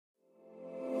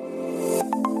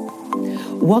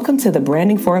Welcome to the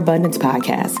Branding for Abundance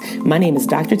podcast. My name is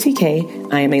Dr.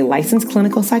 TK. I am a licensed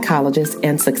clinical psychologist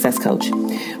and success coach.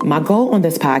 My goal on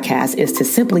this podcast is to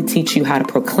simply teach you how to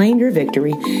proclaim your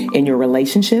victory in your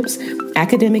relationships,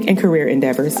 academic and career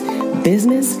endeavors,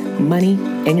 business, money,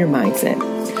 and your mindset.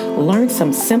 Learn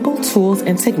some simple tools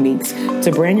and techniques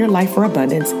to brand your life for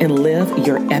abundance and live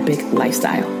your epic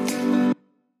lifestyle.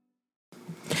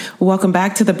 Welcome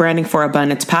back to the Branding for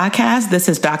Abundance podcast. This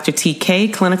is Dr.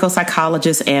 TK, clinical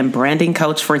psychologist and branding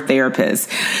coach for therapists.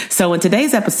 So in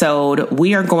today's episode,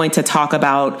 we are going to talk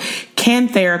about, can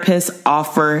therapists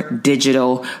offer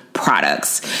digital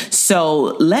products?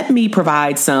 So let me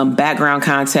provide some background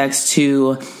context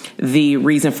to the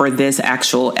reason for this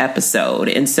actual episode.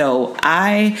 And so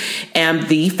I am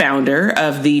the founder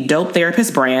of the Dope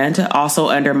Therapist brand, also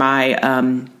under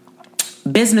my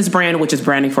business brand, which is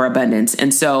Branding for Abundance.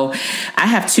 And so I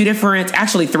have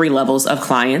three levels of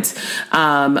clients.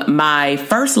 My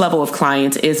first level of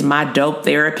clients is my Dope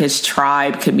Therapist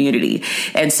Tribe community.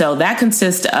 And so that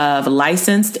consists of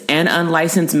licensed and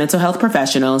unlicensed mental health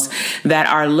professionals that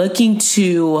are looking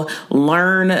to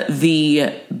learn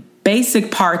the basic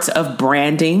parts of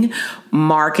branding,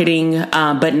 marketing,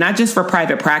 but not just for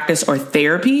private practice or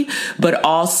therapy, but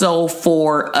also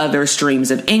for other streams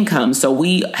of income. So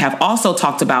we have also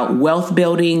talked about wealth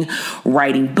building,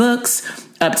 writing books,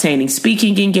 obtaining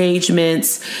speaking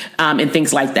engagements, and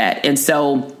things like that. And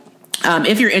so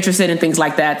if you're interested in things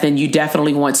like that, then you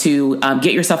definitely want to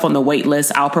get yourself on the wait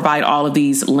list. I'll provide all of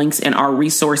these links and our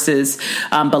resources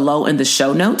below in the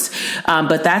show notes.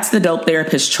 But that's the Dope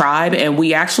Therapist Tribe. And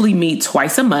we actually meet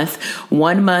twice a month,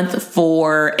 1 month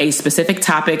for a specific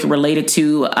topic related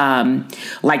to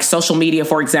like social media,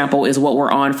 for example, is what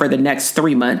we're on for the next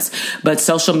 3 months. But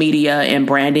social media and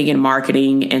branding and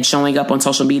marketing and showing up on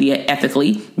social media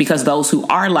ethically, because those who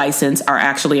are licensed are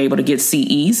actually able to get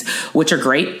CEs, which are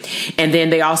great. And then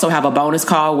they also have a bonus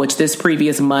call, which this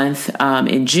previous month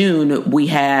in June, we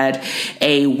had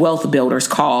a wealth builders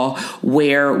call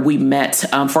where we met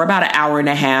for about an hour and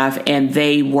a half, and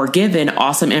they were given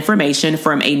awesome information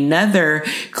from another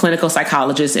clinical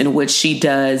psychologist in which she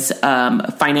does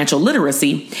financial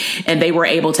literacy. And they were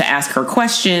able to ask her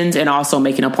questions and also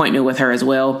make an appointment with her as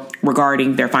well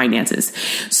regarding their finances.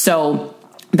 So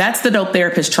that's the Dope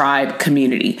Therapist Tribe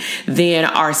community. Then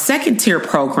our second tier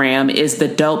program is the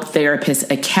Dope Therapist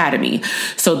Academy.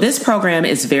 So this program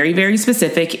is very, very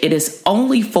specific. It is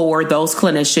only for those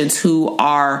clinicians who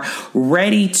are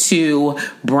ready to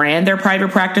brand their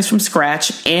private practice from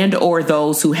scratch, and or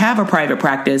those who have a private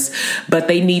practice, but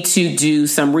they need to do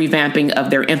some revamping of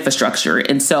their infrastructure.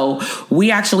 And so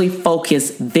we actually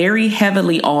focus very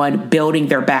heavily on building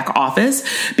their back office,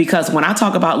 because when I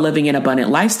talk about living an abundant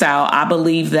lifestyle, I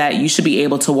believe that you should be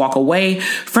able to walk away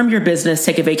from your business,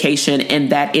 take a vacation,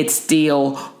 and that it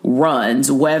still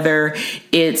runs, whether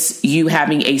it's you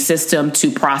having a system to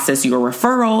process your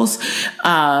referrals,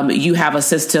 you have a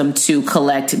system to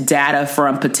collect data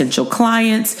from potential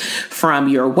clients, from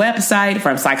your website,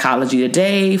 from Psychology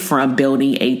Today, from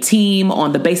building a team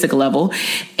on the basic level.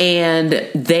 And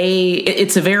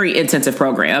it's a very intensive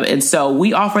program. And so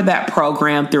we offer that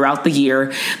program throughout the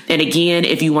year. And again,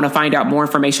 if you want to find out more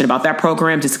information about that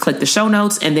program, just click the show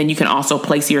notes, and then you can also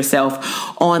place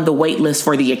yourself on the wait list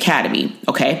for the academy.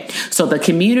 Okay. So the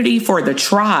community for the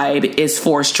tribe is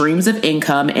for streams of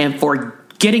income and for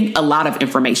getting a lot of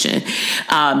information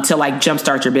to like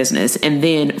jumpstart your business. And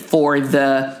then for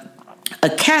the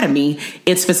academy,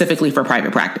 it's specifically for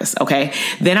private practice. Okay.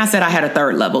 Then I said I had a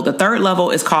third level. The third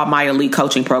level is called my elite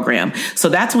coaching program. So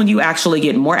that's when you actually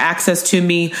get more access to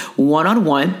me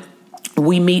one-on-one.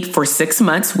 We meet for 6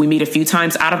 months. We meet a few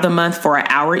times out of the month for an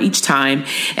hour each time.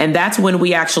 And that's when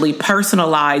we actually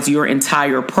personalize your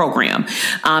entire program.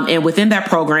 And within that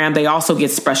program, they also get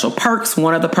special perks.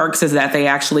 One of the perks is that they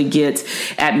actually get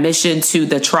admission to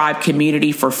the tribe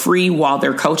community for free while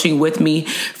they're coaching with me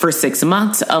for 6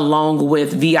 months, along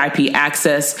with VIP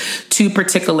access to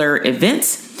particular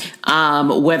events.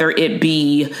 Whether it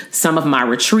be some of my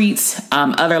retreats,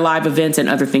 other live events, and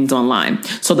other things online.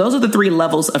 So those are the 3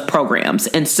 levels of programs.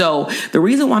 And so the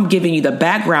reason why I'm giving you the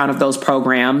background of those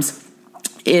programs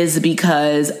is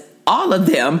because all of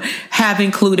them have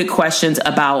included questions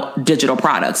about digital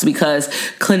products, because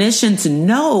clinicians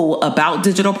know about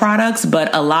digital products,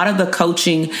 but a lot of the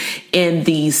coaching in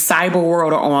the cyber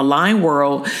world or online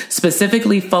world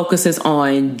specifically focuses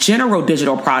on general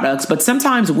digital products. But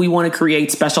sometimes we want to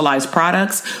create specialized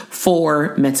products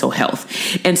for mental health.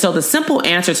 And so the simple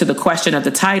answer to the question of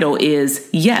the title is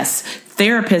yes.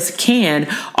 therapists can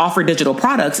offer digital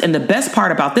products. And the best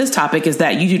part about this topic is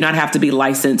that you do not have to be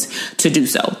licensed to do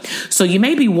so. So you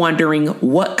may be wondering,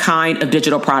 what kind of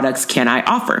digital products can I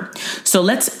offer? So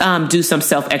let's do some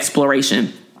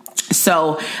self-exploration.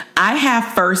 So I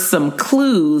have first some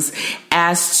clues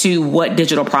as to what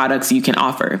digital products you can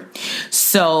offer.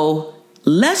 So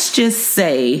let's just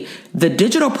say the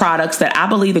digital products that I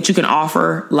believe that you can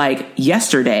offer like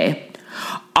yesterday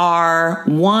are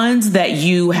ones that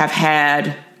you have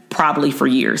had probably for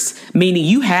years, meaning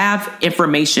you have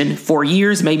information for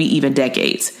years, maybe even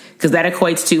decades, because that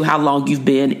equates to how long you've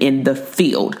been in the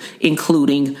field,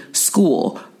 including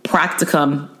school,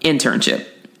 practicum, internship.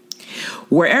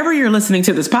 Wherever you're listening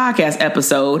to this podcast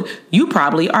episode, you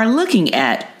probably are looking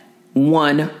at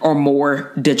one or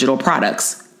more digital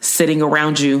products sitting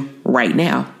around you right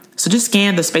now. So just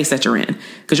scan the space that you're in,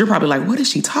 because you're probably like, what is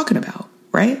she talking about?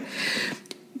 Right?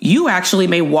 You actually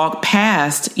may walk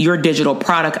past your digital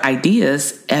product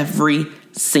ideas every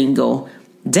single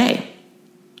day.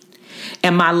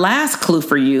 And my last clue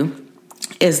for you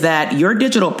is that your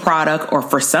digital product, or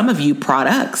for some of you,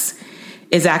 products,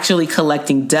 is actually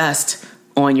collecting dust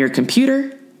on your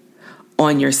computer,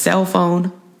 on your cell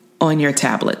phone, on your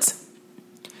tablets.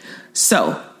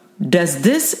 So, does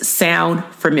this sound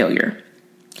familiar?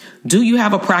 Do you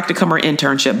have a practicum or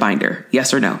internship binder?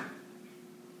 Yes or no?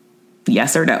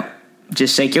 Yes or no?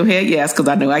 Just shake your head yes, because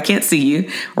I know I can't see you,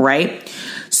 right?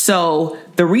 So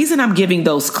the reason I'm giving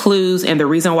those clues and the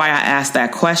reason why I asked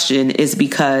that question is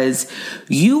because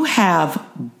you have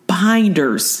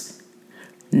binders,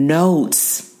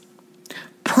 notes,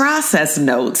 process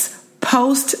notes,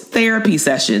 post-therapy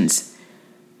sessions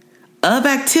of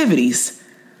activities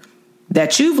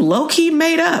that you've low-key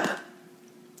made up.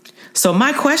 So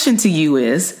my question to you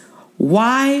is,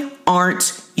 why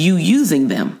aren't you using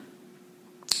them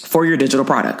for your digital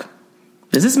product?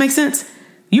 Does this make sense?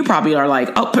 You probably are like,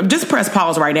 oh, just press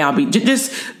pause right now.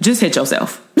 Just hit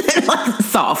yourself. Like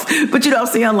soft. But you know what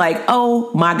I'm saying? Like,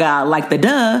 oh my God, like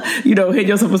the hit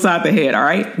yourself beside the head. All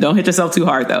right. Don't hit yourself too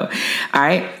hard though. All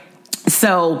right.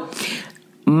 So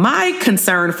my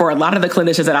concern for a lot of the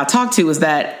clinicians that I talk to is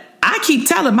that I keep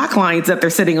telling my clients that they're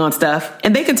sitting on stuff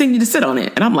and they continue to sit on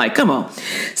it. And I'm like, come on.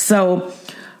 So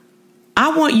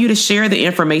I want you to share the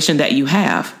information that you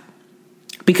have,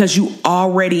 because you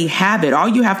already have it. All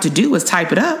you have to do is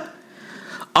type it up.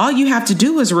 All you have to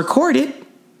do is record it,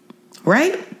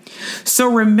 right?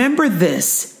 So remember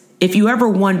this. If you ever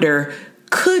wonder,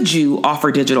 could you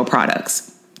offer digital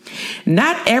products?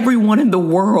 Not everyone in the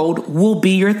world will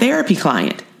be your therapy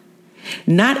client.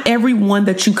 Not everyone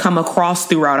that you come across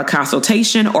throughout a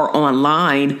consultation or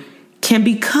online can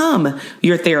become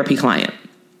your therapy client.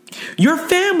 Your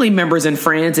family members and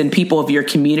friends and people of your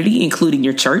community, including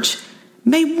your church,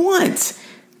 may want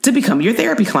to become your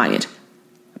therapy client,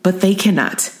 but they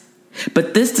cannot.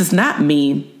 But this does not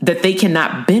mean that they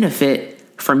cannot benefit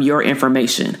from your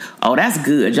information. Oh, that's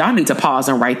good. Y'all need to pause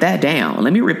and write that down.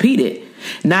 Let me repeat it.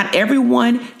 Not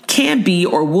everyone can be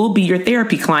or will be your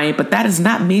therapy client, but that does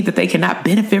not mean that they cannot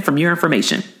benefit from your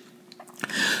information.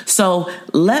 So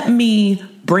let me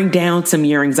bring down some of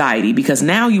your anxiety, because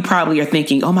now you probably are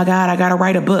thinking, oh my God, I got to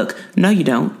write a book. No, you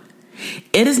don't.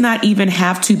 It does not even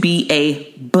have to be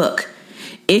a book.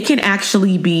 It can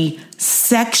actually be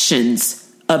sections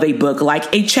of a book,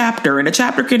 like a chapter, and a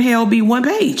chapter can be 1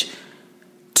 page,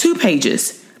 2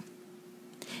 pages.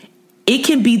 It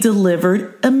can be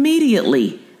delivered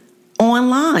immediately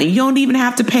online. You don't even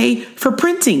have to pay for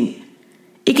printing.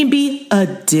 It can be a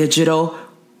digital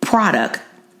product.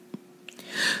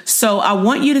 So I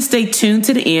want you to stay tuned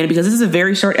to the end, because this is a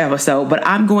very short episode, but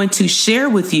I'm going to share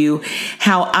with you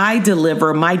how I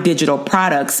deliver my digital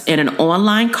products in an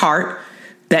online cart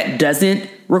that doesn't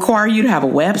require you to have a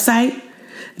website,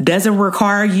 doesn't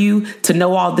require you to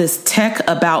know all this tech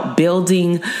about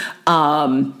building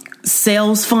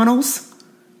sales funnels.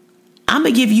 I'm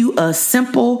going to give you a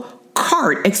simple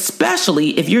cart,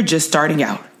 especially if you're just starting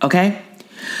out. Okay.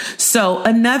 So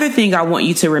another thing I want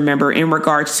you to remember in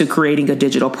regards to creating a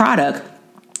digital product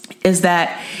is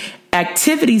that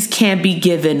activities can be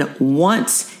given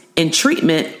once in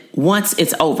treatment once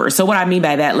it's over. So what I mean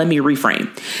by that, let me reframe.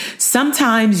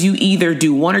 Sometimes you either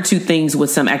do 1 or 2 things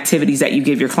with some activities that you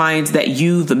give your clients that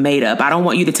you've made up. I don't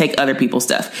want you to take other people's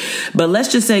stuff, but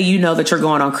let's just say you know that you're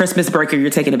going on Christmas break, or you're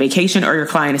taking a vacation, or your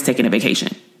client is taking a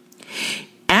vacation.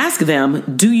 Ask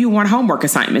them, do you want homework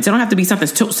assignments? It don't have to be something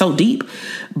so deep,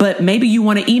 but maybe you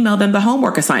want to email them the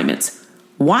homework assignments.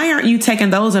 Why aren't you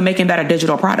taking those and making that a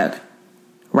digital product,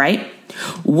 right?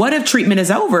 What if treatment is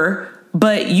over,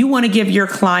 but you want to give your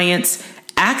clients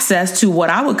access to what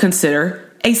I would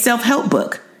consider a self-help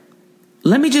book?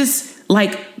 Let me just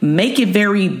Like, make it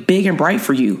very big and bright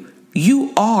for you.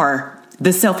 You are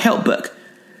the self-help book.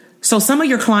 So some of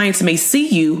your clients may see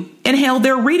you and hell,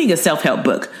 they're reading a self-help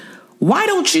book. Why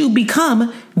don't you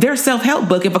become their self-help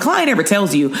book? If a client ever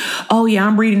tells you, oh yeah,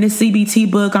 I'm reading this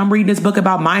CBT book, I'm reading this book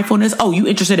about mindfulness. Oh, you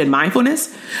interested in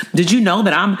mindfulness? Did you know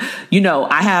that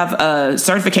I have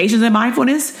certifications in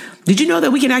mindfulness? Did you know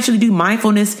that we can actually do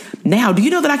mindfulness now? Do you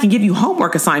know that I can give you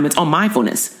homework assignments on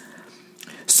mindfulness?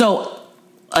 So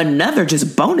another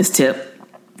just bonus tip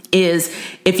is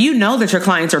if you know that your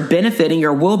clients are benefiting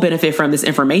or will benefit from this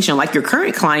information, like your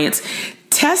current clients,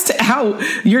 test out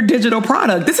your digital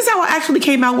product. This is how I actually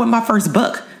came out with my first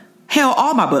book. Hell,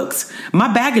 all my books,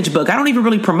 my baggage book. I don't even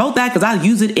really promote that because I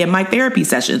use it in my therapy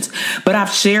sessions, but I've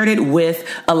shared it with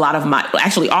all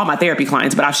my therapy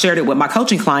clients, but I've shared it with my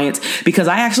coaching clients because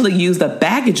I actually use the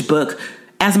baggage book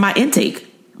as my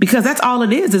intake, because that's all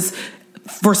it is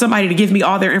for somebody to give me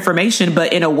all their information,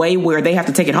 but in a way where they have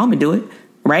to take it home and do it.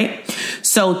 Right?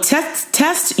 So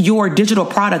test your digital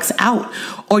products out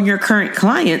on your current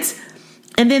clients,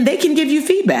 and then they can give you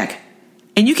feedback.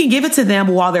 And you can give it to them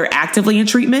while they're actively in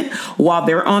treatment, while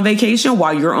they're on vacation,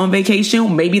 while you're on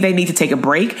vacation. Maybe they need to take a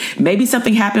break. Maybe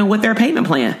something happened with their payment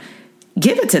plan.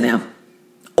 Give it to them.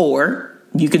 Or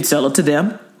you can sell it to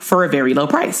them for a very low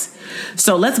price.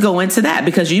 So let's go into that,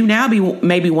 because you now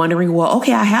may be wondering, well,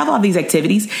 okay, I have all these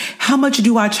activities. How much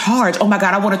do I charge? Oh my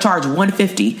God, I want to charge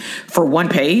 $150 for one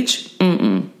page.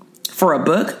 For a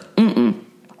book.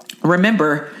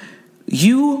 Remember,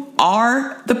 you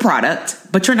are the product,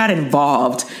 but you're not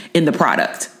involved in the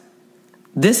product.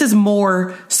 This is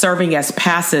more serving as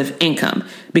passive income,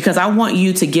 because I want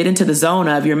you to get into the zone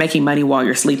of you're making money while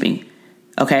you're sleeping.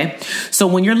 Okay. So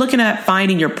when you're looking at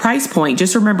finding your price point,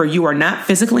 just remember you are not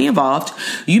physically involved.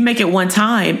 You make it one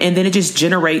time and then it just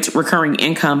generates recurring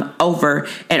income over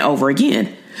and over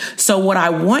again. So what I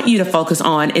want you to focus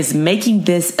on is making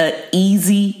this an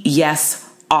easy yes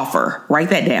offer. Write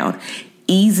that down.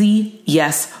 Easy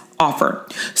yes offer.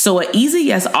 So an easy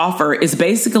yes offer is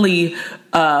basically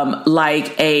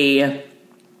like a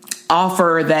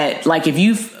offer that, like, if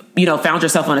you've found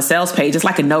yourself on a sales page, it's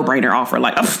like a no-brainer offer.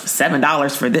 Like,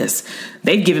 $7 for this.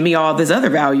 They've given me all this other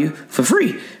value for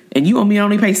free, and you want me to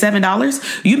only pay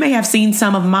 $7? You may have seen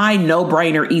some of my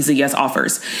no-brainer easy yes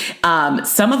offers.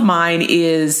 Some of mine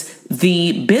is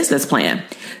the business plan.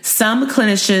 Some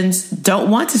clinicians don't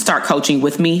want to start coaching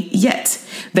with me yet.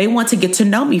 They want to get to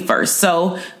know me first.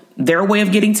 So their way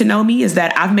of getting to know me is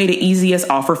that I've made an easiest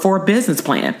offer for a business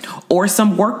plan or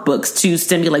some workbooks to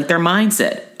stimulate their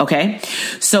mindset. Okay.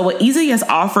 So an easiest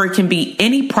offer can be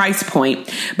any price point,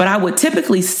 but I would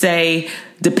typically say,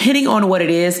 depending on what it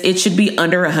is, it should be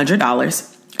under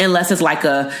 $100, unless it's like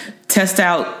a test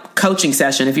out coaching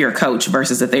session if you're a coach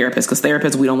versus a therapist, because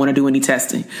therapists, we don't want to do any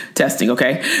testing.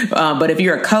 Okay. But if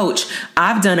you're a coach,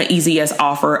 I've done an easiest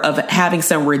offer of having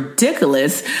some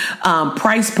ridiculous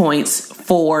price points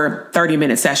for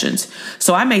 30-minute sessions.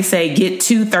 So I may say, get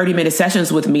 2 30-minute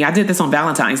sessions with me. I did this on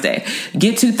Valentine's Day.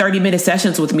 Get 2 30-minute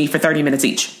sessions with me for 30 minutes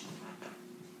each.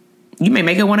 You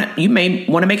may want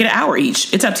to make it an hour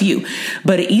each. It's up to you.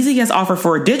 But an easiest offer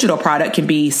for a digital product can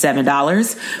be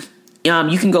 $7.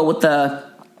 You can go with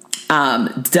the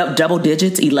double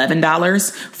digits, $11,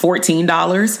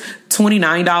 $14,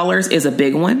 $29 is a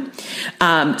big one.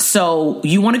 So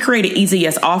you want to create an easy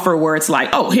yes offer where it's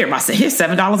like, oh, here's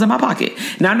 $7 in my pocket.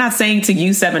 Now, I'm not saying to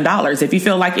use $7. If you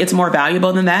feel like it's more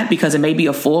valuable than that because it may be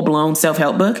a full blown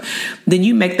self-help book, then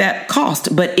you make that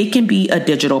cost, but it can be a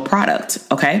digital product.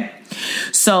 Okay.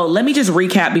 So let me just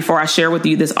recap before I share with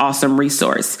you this awesome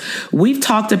resource. We've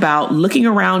talked about looking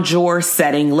around your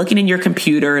setting, looking in your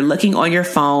computer, looking on your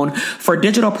phone for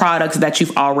digital products that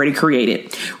you've already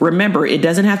created. Remember, it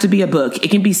doesn't have to be a book.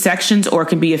 It can be sections, or it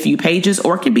can be a few pages,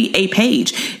 or it can be a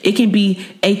page. It can be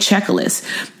a checklist.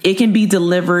 It can be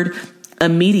delivered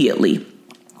immediately.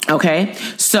 Okay.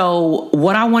 So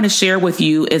what I want to share with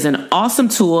you is an awesome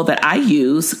tool that I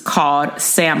use called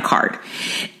Samcart.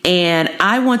 And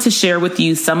I want to share with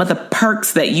you some of the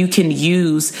perks that you can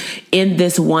use in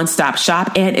this one-stop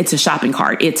shop. And it's a shopping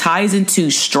cart. It ties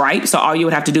into Stripe. So all you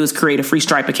would have to do is create a free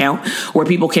Stripe account where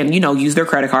people can, use their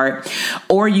credit card,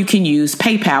 or you can use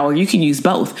PayPal, or you can use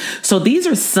both. So these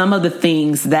are some of the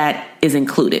things that is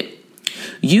included.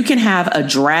 You can have a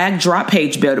drag drop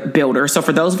page builder. So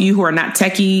for those of you who are not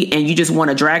techie and you just want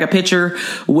to drag a picture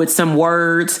with some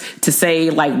words to say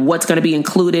like what's going to be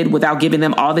included without giving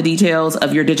them all the details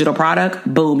of your digital product,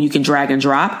 boom, you can drag and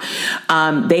drop.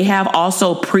 They have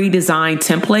also pre-designed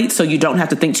templates, so you don't have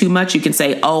to think too much. You can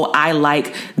say, oh, I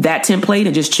like that template,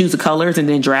 and just choose the colors and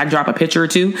then drag, drop a picture or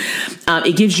two.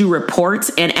 It gives you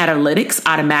reports and analytics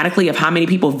automatically of how many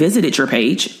people visited your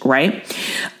page, right?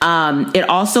 It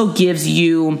also gives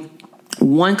you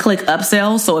one-click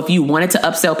upsell. So if you wanted to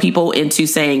upsell people into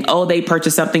saying, oh, they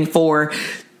purchased something for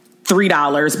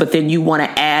 $3, but then you want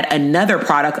to add another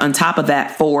product on top of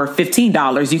that for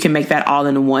 $15, you can make that all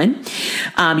in one.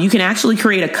 You can actually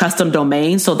create a custom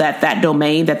domain so that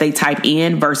domain that they type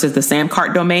in versus the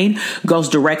Samcart domain goes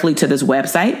directly to this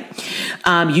website.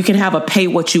 You can have a pay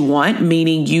what you want,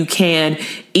 meaning you can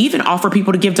even offer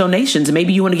people to give donations.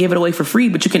 Maybe you want to give it away for free,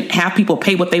 but you can have people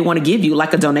pay what they want to give you,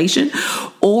 like a donation.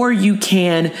 Or you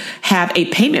can have a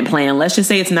payment plan. Let's just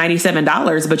say it's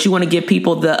 $97, but you want to give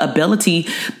people the ability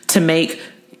to make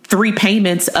 3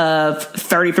 payments of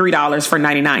 $33 for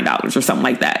 $99 or something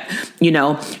like that. You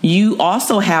know, you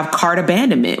also have cart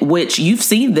abandonment, which you've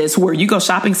seen this where you go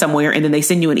shopping somewhere and then they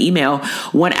send you an email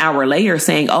 1 hour later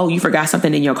saying, oh, you forgot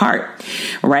something in your cart,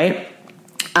 right?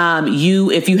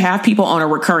 If you have people on a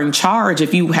recurring charge,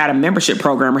 if you had a membership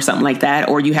program or something like that,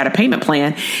 or you had a payment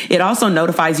plan, it also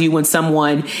notifies you when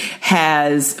someone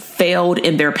has failed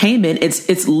in their payment.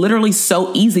 It's literally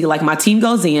so easy. Like my team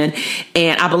goes in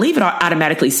and I believe it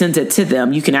automatically sends it to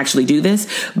them. You can actually do this,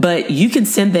 but you can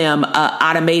send them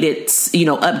automated,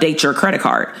 update your credit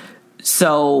card.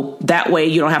 So that way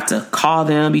you don't have to call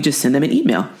them. You just send them an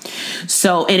email.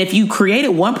 So, and if you created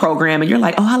one program and you're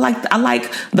like, oh, I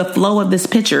like the flow of this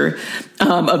picture,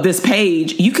 of this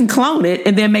page, you can clone it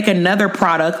and then make another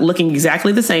product looking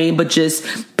exactly the same, but just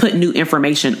put new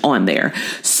information on there.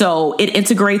 So it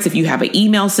integrates if you have an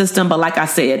email system, but like I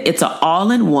said, it's an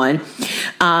all-in-one.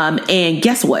 And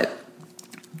guess what?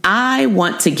 I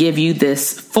want to give you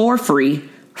this for free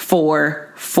for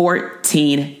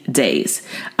 14 days.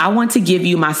 I want to give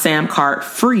you my Samcart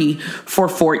free for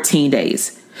 14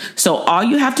 days. So all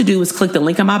you have to do is click the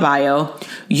link in my bio.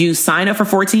 You sign up for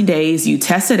 14 days. You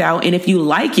test it out. And if you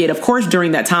like it, of course,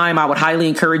 during that time, I would highly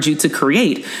encourage you to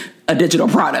create a digital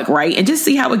product, right? And just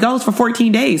see how it goes for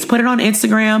 14 days. Put it on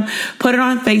Instagram, put it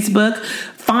on Facebook,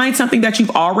 find something that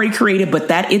you've already created, but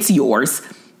that it's yours,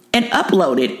 and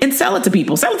upload it and sell it to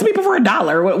people. Sell it to people for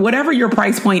 $1, whatever your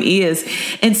price point is,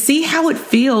 and see how it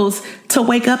feels to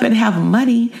wake up and have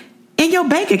money in your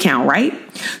bank account, right?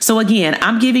 So again,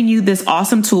 I'm giving you this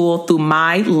awesome tool through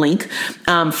my link,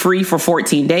 free for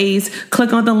 14 days.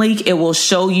 Click on the link. It will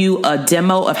show you a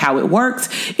demo of how it works.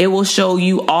 It will show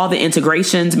you all the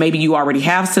integrations. Maybe you already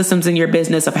have systems in your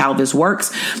business of how this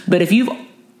works. But if you've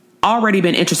already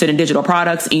been interested in digital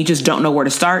products and you just don't know where to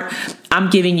start,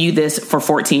 I'm giving you this for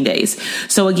 14 days.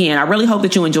 So again, I really hope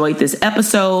that you enjoyed this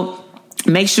episode.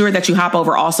 Make sure that you hop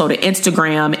over also to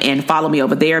Instagram and follow me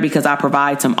over there because I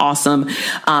provide some awesome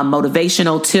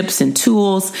motivational tips and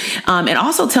tools. And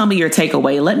also tell me your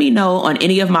takeaway. Let me know on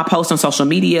any of my posts on social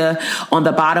media. On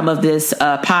the bottom of this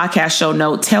podcast show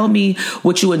note, tell me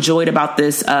what you enjoyed about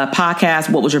this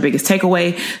podcast. What was your biggest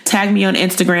takeaway? Tag me on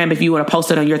Instagram if you want to post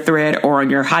it on your thread or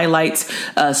on your highlights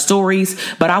stories.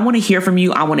 But I want to hear from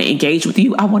you. I want to engage with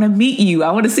you. I want to meet you. I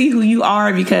want to see who you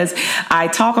are because I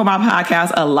talk on my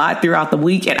podcast a lot throughout the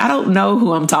week and I don't know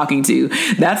who I'm talking to.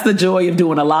 That's the joy of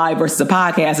doing a live versus a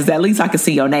podcast, is at least I can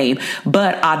see your name.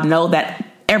 But I know that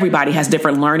everybody has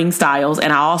different learning styles.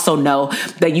 And I also know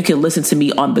that you can listen to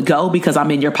me on the go because I'm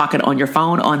in your pocket on your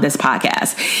phone on this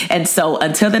podcast. And so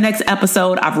until the next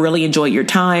episode, I've really enjoyed your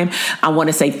time. I want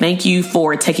to say thank you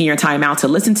for taking your time out to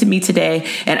listen to me today.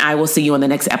 And I will see you on the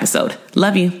next episode.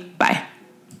 Love you. Bye.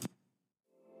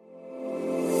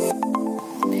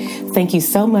 Thank you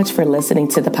so much for listening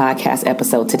to the podcast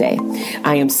episode today.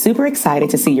 I am super excited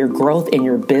to see your growth in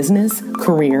your business,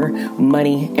 career,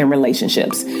 money, and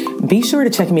relationships. Be sure to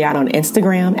check me out on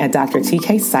Instagram at Dr.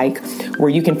 TK Psych, where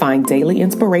you can find daily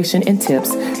inspiration and tips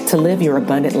to live your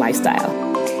abundant lifestyle.